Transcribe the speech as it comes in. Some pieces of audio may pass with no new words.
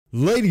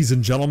Ladies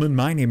and gentlemen,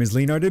 my name is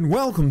Leonard and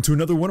welcome to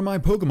another one of my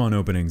Pokemon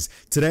openings.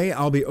 Today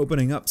I'll be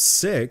opening up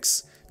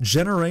 6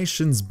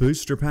 Generations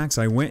booster packs.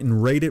 I went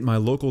and raided my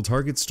local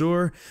Target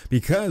store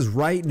because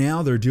right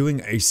now they're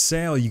doing a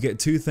sale. You get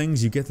 2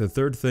 things, you get the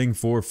 3rd thing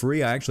for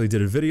free. I actually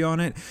did a video on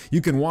it.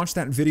 You can watch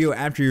that video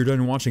after you're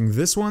done watching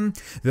this one.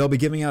 They'll be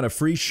giving out a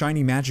free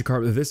shiny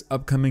Magikarp this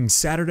upcoming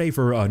Saturday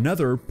for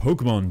another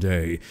Pokemon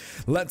Day.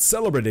 Let's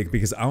celebrate it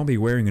because I'll be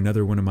wearing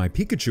another one of my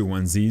Pikachu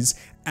onesies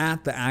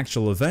at the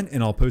actual event,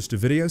 and I'll post a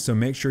video, so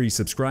make sure you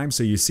subscribe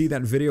so you see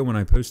that video when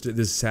I post it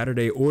this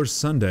Saturday or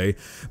Sunday.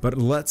 But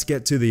let's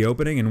get to the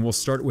opening, and we'll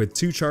start with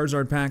 2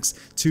 Charizard packs,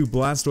 2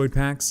 Blastoise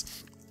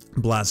packs,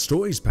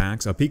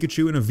 a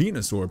Pikachu, and a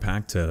Venusaur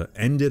pack to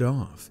end it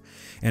off.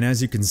 And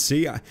as you can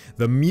see,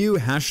 the Mew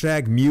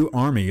 #Mew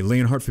Army,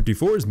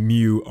 Leonhart54's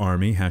Mew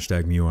Army,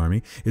 #Mew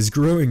Army, is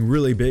growing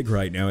really big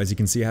right now. As you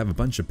can see, I have a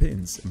bunch of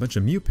pins, a bunch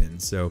of Mew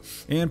pins. So,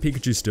 and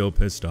Pikachu's still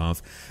pissed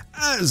off,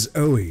 as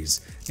always.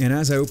 And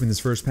as I open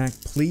this first pack,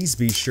 please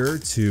be sure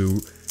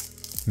to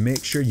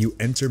make sure you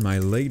enter my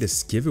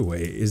latest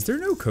giveaway. Is there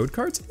no code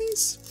cards in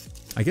these?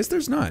 I guess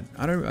there's not.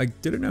 I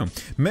didn't know.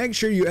 Make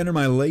sure you enter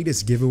my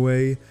latest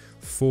giveaway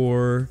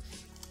for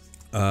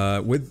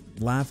with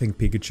Laughing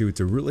Pikachu.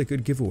 It's a really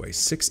good giveaway.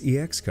 6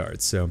 EX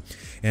cards. So,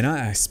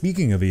 and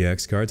speaking of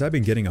EX cards, I've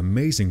been getting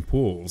amazing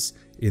pulls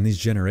in these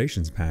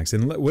Generations packs.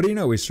 And what do you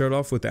know? We start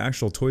off with the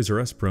actual Toys R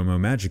Us promo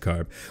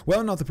Magikarp.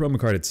 Well, not the promo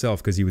card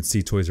itself, because you would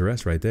see Toys R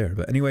Us right there.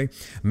 But anyway,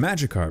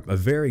 Magikarp, a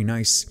very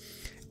nice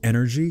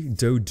Energy,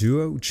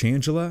 Doduo,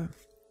 Changela,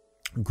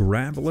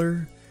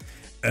 Graveler,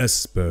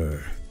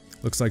 Esper.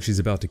 Looks like she's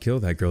about to kill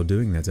that girl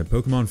doing that. It's a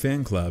Pokemon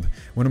Fan Club.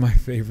 One of my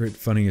favorite,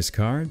 funniest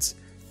cards.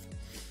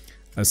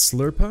 A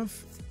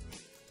Slurpuff,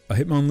 a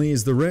Hitmonlee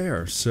is the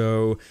rare.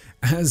 So,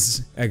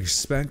 as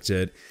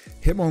expected,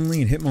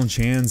 Hitmonlee and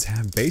Hitmonchans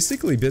have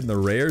basically been the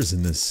rares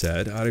in this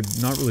set. I'm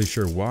not really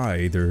sure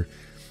why. They're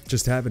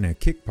just having a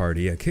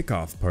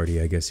kickoff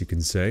party, I guess you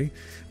can say.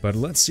 But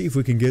let's see if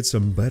we can get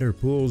some better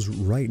pulls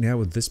right now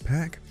with this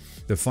pack.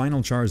 The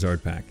final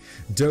Charizard pack.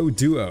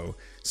 Doduo,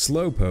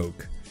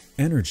 Slowpoke,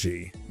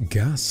 Energy,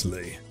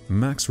 Ghastly,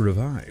 Max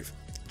Revive,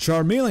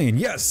 Charmeleon,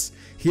 yes!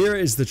 Here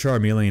is the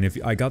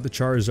Charmeleon. I got the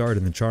Charizard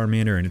and the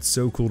Charmander, and it's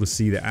so cool to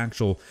see the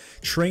actual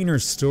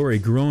trainer's story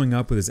growing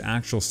up with his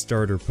actual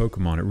starter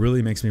Pokemon. It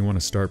really makes me want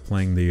to start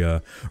playing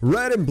the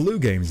red and blue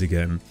games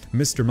again.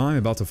 Mr. Mime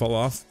about to fall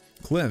off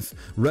cliff.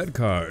 Red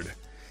card.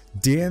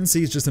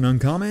 DNC is just an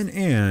uncommon,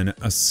 and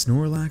a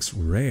Snorlax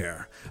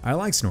rare. I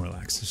like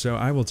Snorlax, so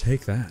I will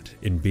take that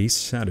and be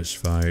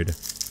satisfied.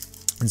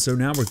 And so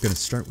now we're going to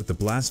start with the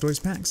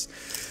Blastoise packs.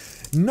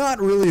 Not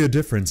really a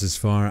difference as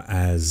far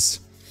as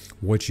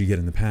what you get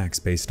in the packs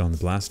based on the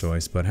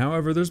Blastoise, but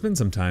however, there's been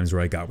some times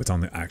where I got what's on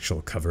the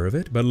actual cover of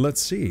it. But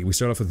let's see. We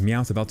start off with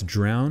Meowth about to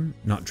drown.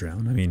 Not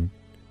drown, I mean,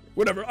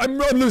 whatever. I'm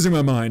losing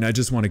my mind. I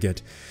just want to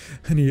get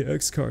an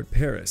EX card.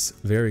 Paris,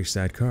 very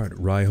sad card.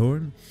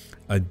 Rhyhorn,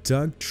 a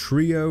Doug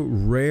Trio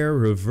rare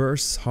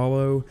reverse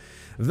holo.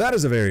 That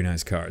is a very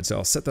nice card, so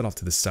I'll set that off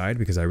to the side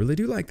because I really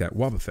do like that.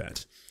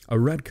 Wobbuffet, a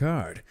red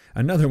card.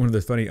 Another one of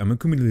the funny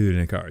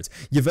Amakumulina cards.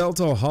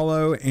 Yveltal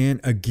holo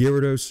and a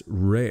Gyarados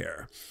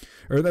rare.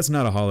 Or that's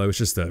not a holo, it's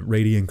just a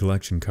Radiant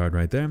Collection card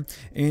right there.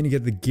 And you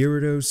get the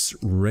Gyarados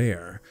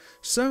rare.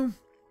 So,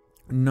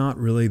 not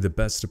really the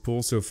best to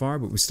pull so far,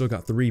 but we still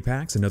got 3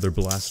 packs, another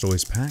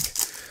Blastoise pack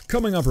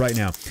coming up right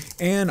now.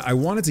 And I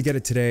wanted to get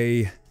it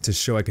today to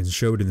show I can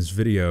show it in this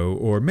video,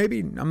 or maybe,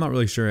 I'm not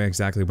really sure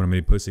exactly when I'm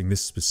going to be posting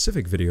this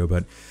specific video,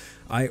 but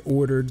I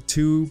ordered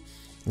 2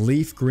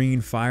 Leaf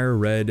Green Fire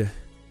Red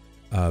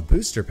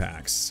booster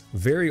packs.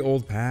 Very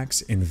old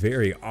packs and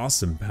very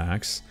awesome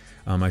packs.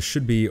 I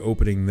should be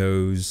opening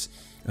those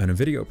in a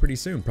video pretty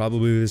soon,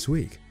 probably this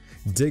week.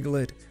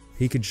 Diglett,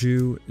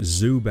 Pikachu,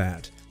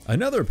 Zubat,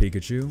 another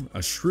Pikachu, a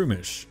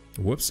Shroomish.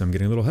 Whoops, I'm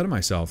getting a little ahead of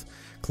myself.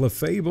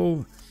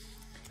 Clefable,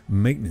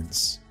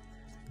 Maintenance,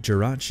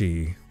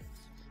 Jirachi,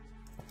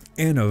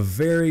 and a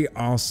very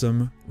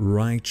awesome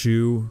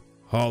Raichu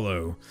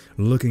holo,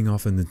 looking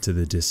off into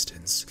the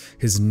distance.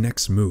 His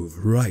next move,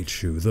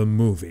 Raichu, the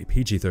movie,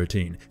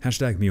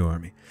 PG-13, #Mew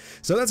Army.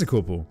 So that's a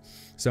cool pull.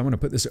 So I'm going to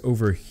put this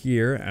over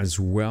here as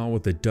well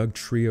with the Doug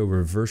Trio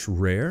Reverse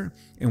Rare.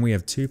 And we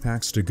have 2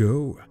 packs to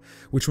go.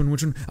 Which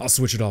one? I'll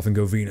switch it off and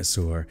go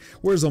Venusaur.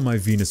 Where's all my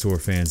Venusaur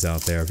fans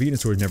out there?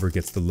 Venusaur never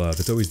gets the love.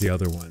 It's always the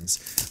other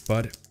ones.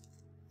 But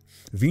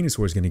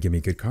Venusaur is going to give me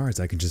good cards.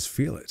 I can just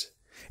feel it.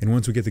 And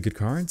once we get the good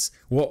cards,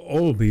 we'll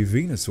all be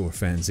Venusaur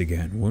fans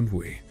again, won't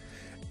we?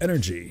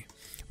 Energy,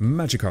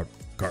 Magikarp,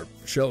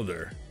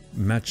 Shelter,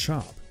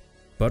 Machop,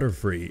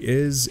 Butterfree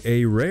is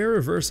a rare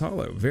reverse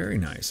holo. Very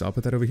nice. I'll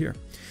put that over here.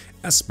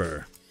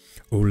 Esper,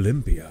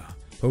 Olympia,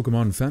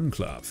 Pokemon Fan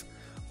Club,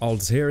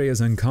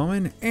 Altaria's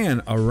uncommon,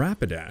 and a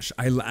Rapidash.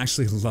 I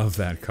actually love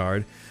that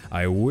card.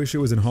 I wish it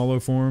was in holo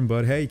form,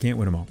 but hey, you can't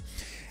win them all.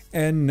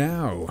 And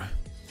now,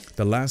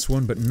 the last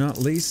one but not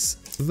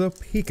least, the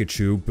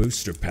Pikachu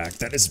booster pack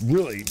that is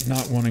really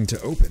not wanting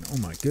to open. Oh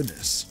my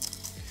goodness.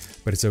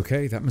 But it's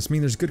okay, that must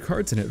mean there's good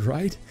cards in it,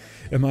 right?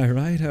 Am I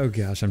right? Oh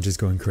gosh, I'm just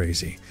going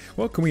crazy.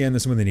 Well, can we end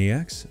this with an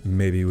EX?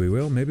 Maybe we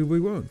will, maybe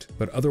we won't.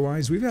 But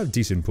otherwise, we've had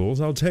decent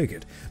pulls, I'll take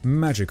it.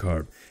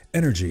 Magikarp,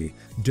 Energy,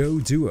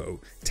 Doduo,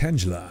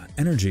 Tangela,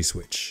 Energy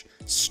Switch,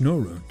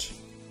 Snorunt,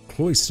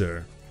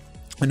 Cloyster,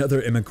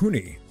 another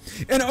Imakuni.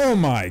 And oh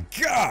my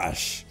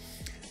gosh!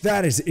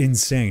 That is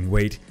insane.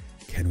 Wait,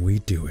 can we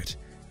do it?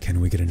 Can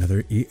we get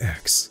another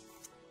EX?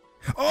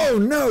 Oh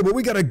no, but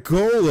we got a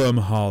Golem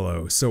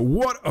Holo. So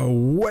what a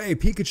way.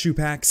 Pikachu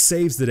pack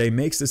saves the day,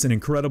 makes this an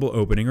incredible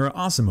opening, or an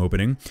awesome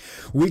opening.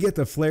 We get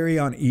the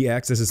Flareon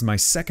EX. This is my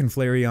second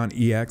Flareon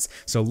EX.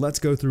 So let's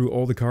go through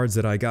all the cards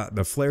that I got.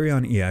 The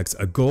Flareon EX,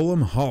 a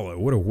Golem Holo.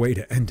 What a way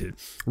to end it.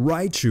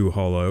 Raichu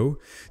Holo,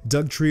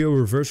 Dugtrio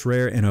Reverse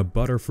Rare, and a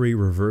Butterfree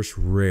Reverse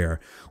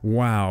Rare.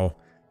 Wow.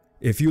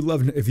 If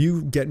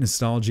you get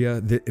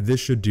nostalgia, this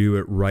should do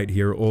it right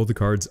here. All the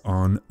cards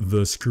on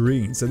the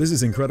screen. So this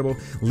is incredible.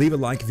 Leave a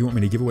like if you want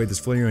me to give away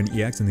this Flareon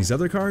EX and these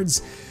other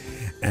cards.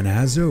 And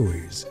as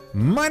always,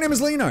 my name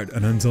is Leonard,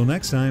 and until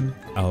next time,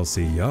 I'll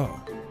see y'all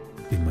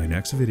in my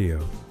next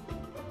video.